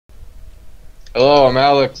Hello, I'm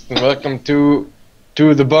Alex, and welcome to the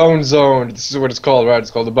BoneZone. This is what it's called, right? It's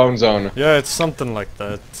called the BoneZone. Yeah, it's something like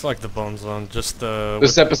that. It's like the BoneZone, just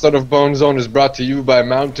This episode of BoneZone is brought to you by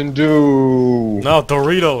Mountain Dew. No,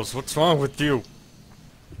 Doritos, what's wrong with you?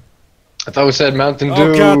 I thought we said Mountain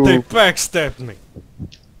Oh god, they Dew. backstabbed me!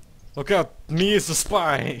 Look out, me as a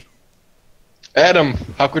spy! Adam,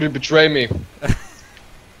 how could you betray me?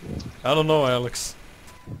 I don't know, Alex.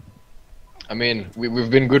 I mean, we've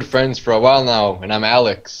been good friends for a while now, and I'm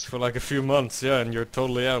Alex. For like a few months, yeah, and you're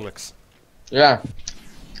totally Alex. Yeah.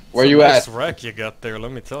 Where It's you a at? nice rack you got there,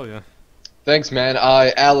 let me tell you. Thanks, man.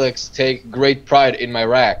 I, Alex, take great pride in my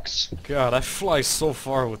racks. God, I fly so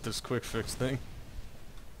far with this quick fix thing.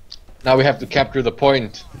 Now we have to capture the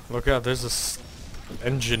point. Look out, there's this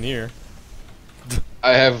engineer.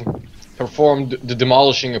 I have performed the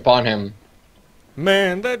demolishing upon him.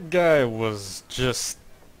 Man, that guy was just...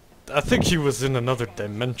 I think he was in another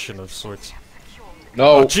dimension of sorts.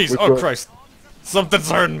 No. Oh jeez, oh Christ. Something's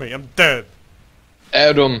hurting me, I'm dead.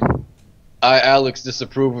 Adam, I, Alex,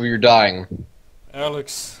 disapprove of your dying.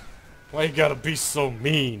 Alex, why you gotta be so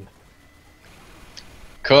mean?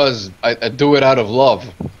 Cause I do it out of love,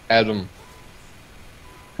 Adam.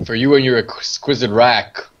 For you and your exquisite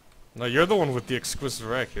rack. No, you're the one with the exquisite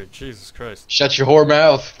rack here, Jesus Christ. Shut your whore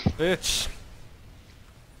mouth. Bitch.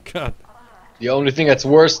 God. The only thing that's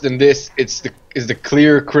worse than this, is the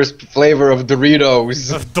clear, crisp flavor of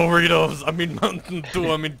Doritos. Doritos, I mean Mountain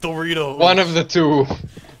Dew, I mean Doritos. One of the two.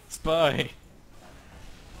 Spy.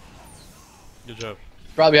 Good job.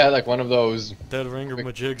 Probably had like one of those. Dead ringer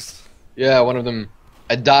majigs. Yeah, one of them.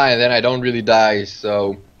 I die and then I don't really die,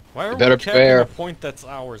 so. Why are we better capping prepare. a point that's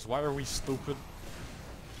ours? Why are we stupid?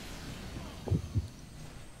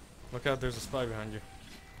 Look out, there's a spy behind you.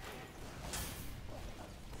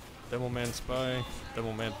 Demo man spy.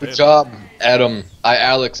 Demo man Good dead. job, Adam. I,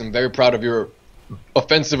 Alex, am very proud of your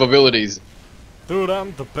offensive abilities. Dude,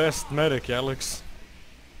 I'm the best medic, Alex.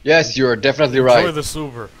 Yes, you are definitely Enjoy right. this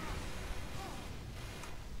Uber.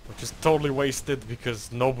 Which is totally wasted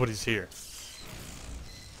because nobody's here.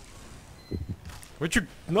 Would you?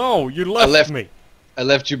 No, you left me. I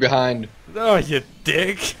left you behind. Oh, you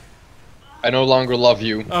dick. I no longer love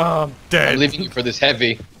you. Oh, I'm dead. I'm leaving you for this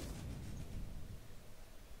heavy.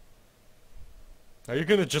 Are you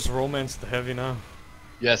gonna just romance the heavy now?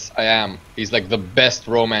 Yes, I am. He's like the best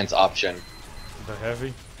romance option. The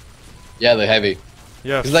heavy? Yeah, the heavy.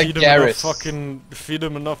 Yeah, He's like feed him enough Garrus. feed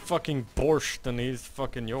him enough fucking borscht and he's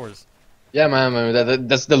fucking yours. Yeah, man,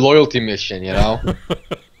 that's the loyalty mission, you know?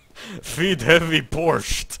 Feed heavy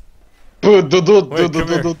borscht.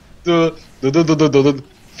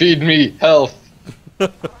 Feed me health.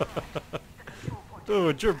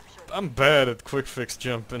 Dude, I'm bad at quick fix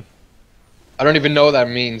jumping. I don't even know what that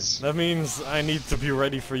means. That means I need to be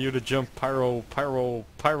ready for you to jump pyro Pyro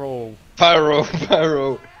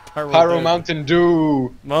dead. Mountain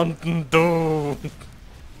Dew. Mountain Dew.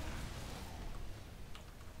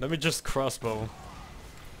 Let me just crossbow.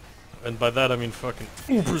 And by that I mean fucking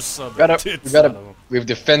uber southern tits out of 'em. We've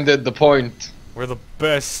defended the point. We're the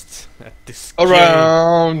best at this game.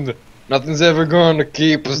 Around. Nothing's ever gonna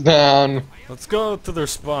keep us down. Let's go to their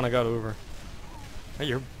spawn, I got Uber. Hey,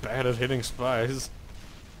 you're bad at hitting spies.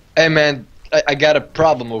 Hey man, I got a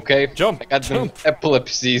problem, okay? Jump, I got jump. them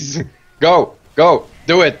epilepsies. Go,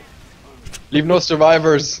 do it. Leave no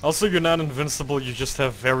survivors. Also, you're not invincible, you just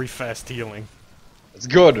have very fast healing. It's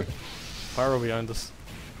good. Pyro behind us.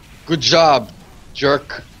 Good job,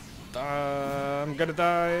 jerk. I'm gonna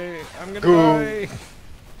die. I'm gonna Go. die.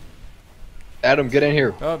 Adam, get in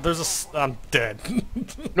here. I'm dead.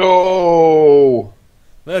 No.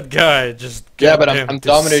 That guy just Yeah, but goddamn I'm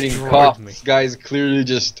dominating destroyed cops. me. This guy is clearly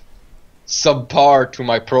just subpar to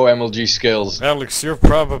my pro MLG skills. Alex, you're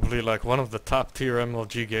probably like one of the top tier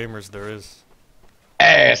MLG gamers there is.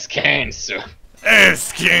 Ass cancer.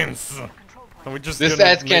 Ass cancer. Are we just This gonna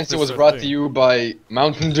ass make cancer this was a brought thing? to you by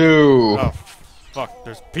Mountain Dew. Oh, fuck,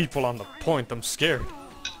 there's people on the point, I'm scared.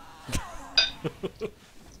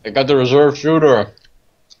 I got the reserve shooter.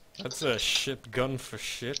 That's a shit gun for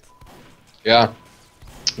shit. Yeah.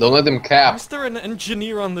 Don't let them cap. Is there an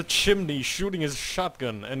engineer on the chimney shooting his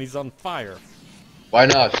shotgun and he's on fire? Why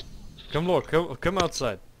not? Come look, come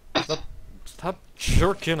outside. Stop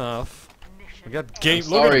jerking off. We got game.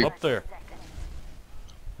 Look at sorry. him up there.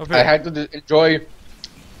 Up I here. had to enjoy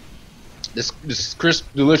this crisp,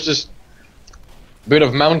 delicious bit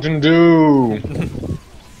of Mountain Dew.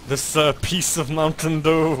 This piece of Mountain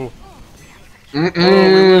Dew. Mm-mm. Oh,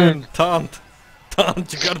 we win. Taunt.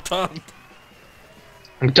 Taunt, you gotta taunt.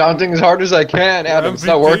 I'm taunting as hard as I can, Adam. It's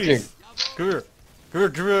not working. Come here. Come here,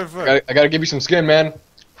 come here. I gotta give you some skin, man.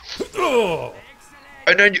 Oh.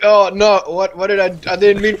 And then, oh no, what did I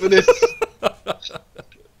didn't mean for this.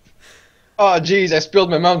 Oh jeez, I spilled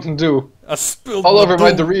my Mountain Dew. I spilled All over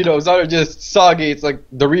my Dew. Doritos. They're just soggy. It's like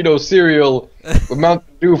Dorito cereal with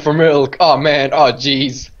Mountain Dew for milk. Oh man, oh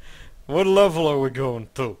jeez. What level are we going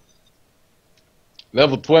to?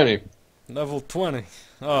 Level 20. Level 20.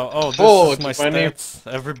 Oh, this Oh, is my 20. stats.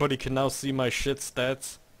 Everybody can now see my shit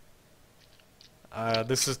stats.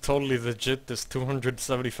 This is totally legit. This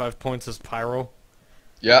 275 points is pyro.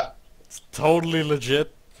 Yeah. It's totally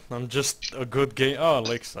legit. I'm just a good game. Oh,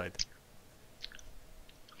 Lakeside.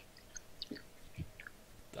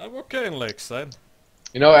 I'm okay in Lakeside.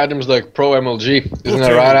 You know, Adam's like pro MLG. Isn't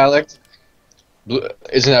that Okay. right, Alex?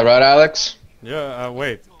 Isn't that right, Alex? Yeah,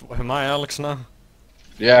 wait. Am I Alex now?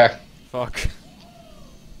 Yeah. Fuck.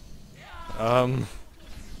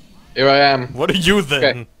 Here I am. What are you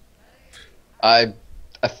then? Okay.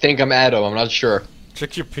 I think I'm Adam. I'm not sure.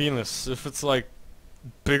 Check your penis. If it's like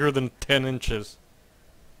bigger than 10 inches.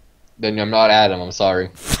 Then I'm not Adam. I'm sorry.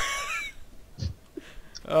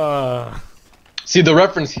 See, the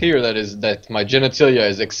reference here that my genitalia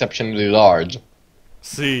is exceptionally large.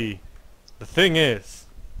 See, the thing is,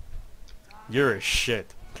 you're a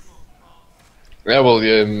shit. Yeah, well,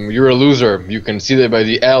 you're a loser. You can see that by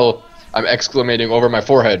the L I'm exclamating over my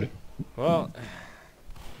forehead. Well,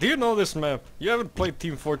 do you know this map? You haven't played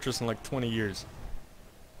Team Fortress in like 20 years.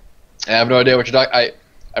 I have no idea what you're talking.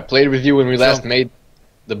 I played with you when we last made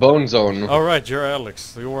the BoneZone. Oh right, you're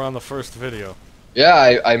Alex. You were on the first video.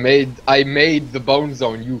 Yeah, I made the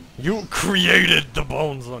BoneZone. You created the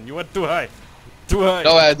BoneZone. You went too high. Too high.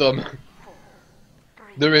 No, Adam.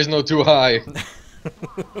 There is no too high.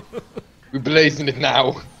 We're blazing it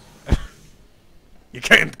now. You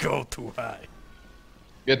can't go too high.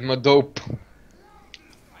 Get my dope.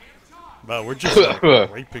 Well, we're just like,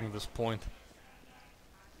 raping this point.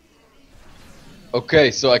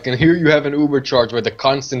 Okay, so I can hear you have an Uber charge with the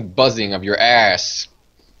constant buzzing of your ass.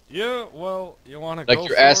 Yeah, well, you wanna go Like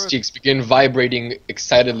your for ass it? cheeks begin vibrating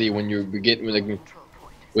excitedly when you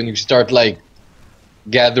when you start like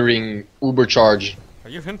gathering Uber charge. Are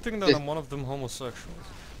you hinting that I'm one of them homosexuals?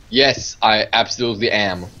 Yes, I absolutely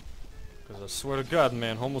am. Because I swear to God,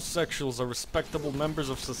 man, homosexuals are respectable members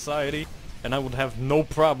of society, and I would have no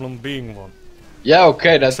problem being one. Yeah,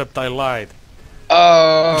 okay, that's Except I lied.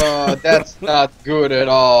 that's not good at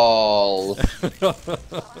all.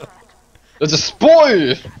 That's a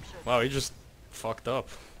spoil. Wow, he just fucked up.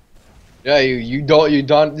 Yeah, you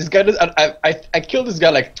don't. This guy does. I killed this guy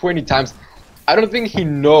like 20 times. I don't think he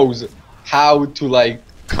knows how to like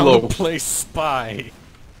How cloak. to play spy.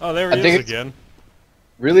 Oh, there I he think is it's- again.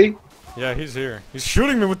 Really? Yeah, he's here. He's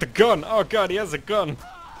shooting me with the gun. Oh God, he has a gun.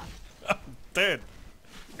 I'm dead.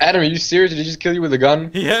 Adam, are you serious? Did he just kill you with a gun?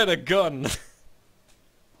 He had a gun.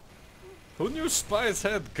 Who knew spies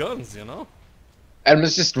had guns, you know? Adam,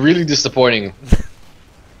 it's just really disappointing.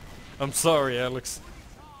 I'm sorry, Alex.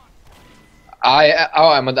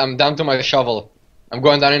 I'm down to my shovel. I'm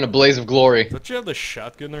going down in a blaze of glory. Don't you have the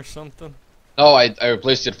shotgun or something? No, I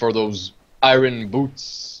replaced it for those iron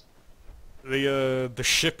boots. The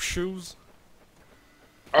ship shoes?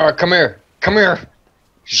 Come here. Come here.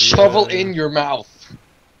 Shovel in your mouth.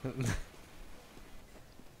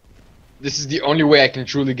 This is the only way I can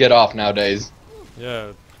truly get off nowadays.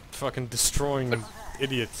 Yeah, fucking destroying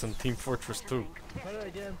idiots in Team Fortress 2.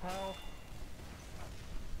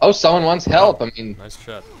 Oh, someone wants help. I mean, Nice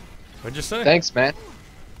shot. What'd you say? thanks, man.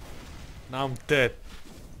 Now I'm dead.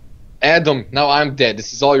 Adam, now I'm dead.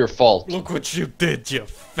 This is all your fault. Look what you did, you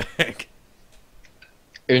fag.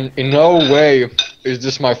 In no way is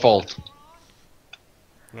this my fault.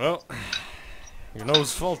 Well, you know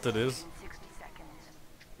whose fault it is.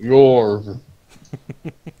 Yours.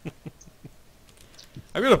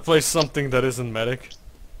 I'm gonna play something that isn't medic.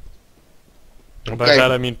 And by Okay.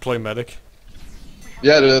 that I mean play medic.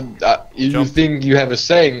 Yeah, you Jump. think you have a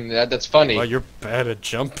saying? That's funny. Wow, you're bad at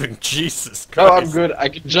jumping, Jesus No, Christ. I'm good. I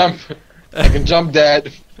can jump. I can jump,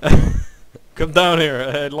 Dad. Come down here,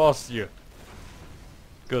 I lost you.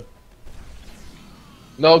 Good.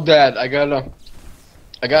 No, Dad. I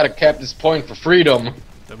gotta cap this point for freedom.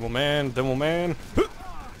 Demo man, demo man.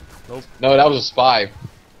 No, that was a spy.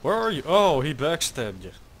 Where are you? Oh, he backstabbed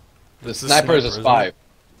you. The It's sniper is a isn't spy. it?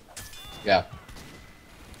 Yeah.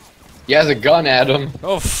 He has a gun, Adam.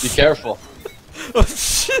 Oh, Be careful. oh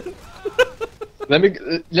shit! Let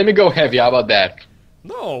me go heavy. How about that?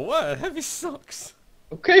 No, what? Heavy sucks.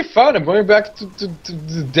 Okay, fine. I'm going back to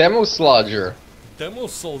the demo slodger Demo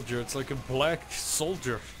soldier, it's like a black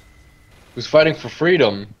soldier. who's fighting for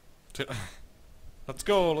freedom. Let's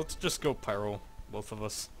go, let's just go pyro, both of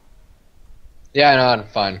us. Yeah, no, I'm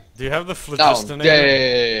fine. Do you have the Now Phlogistinator? I'm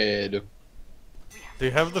dead. Do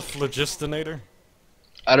you have the Phlogistinator?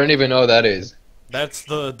 I don't even know what that is. That's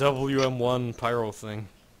the WM1 pyro thing.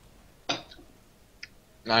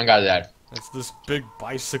 No, I got that. It's this big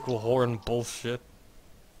bicycle horn bullshit.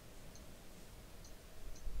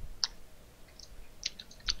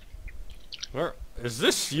 Where is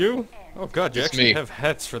this you? Oh god, you It's actually me. have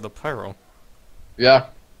hats for the pyro. Yeah,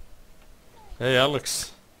 Hey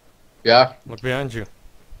Alex, yeah. look behind you.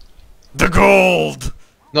 The gold!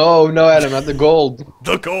 No, no, Adam, not the gold.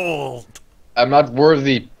 The gold! I'm not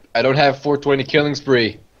worthy. I don't have 420 killing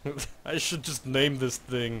spree. I should just name this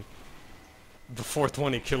thing the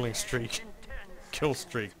 420 killing streak. Kill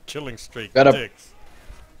streak, killing streak, Gotta- dicks.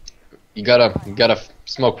 You gotta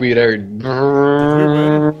smoke weed every. Did we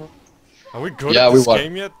win? Are we good Yeah, at we this won.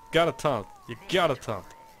 game yet? Gotta taunt. You gotta taunt.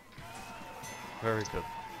 Very good.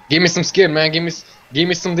 Give me some skin, man. Give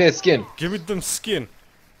me some of that skin. Give me them skin.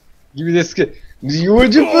 Give me this skin. You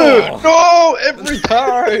would you Oh. No, every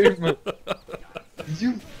time.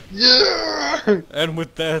 You yeah. And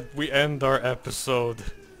with that, we end our episode.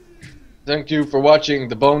 Thank you for watching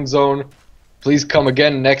the BoneZone. Please come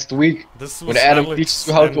again next week This was when Adam Alex teaches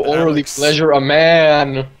you how and to orally Alex. pleasure a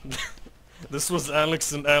man. This was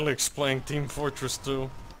Alex and Alex playing Team Fortress 2.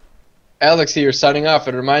 Alex here signing off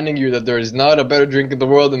and reminding you that there is not a better drink in the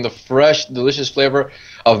world than the fresh, delicious flavor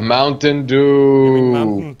of Mountain Dew.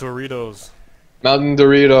 Mountain Doritos. Mountain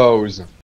Doritos.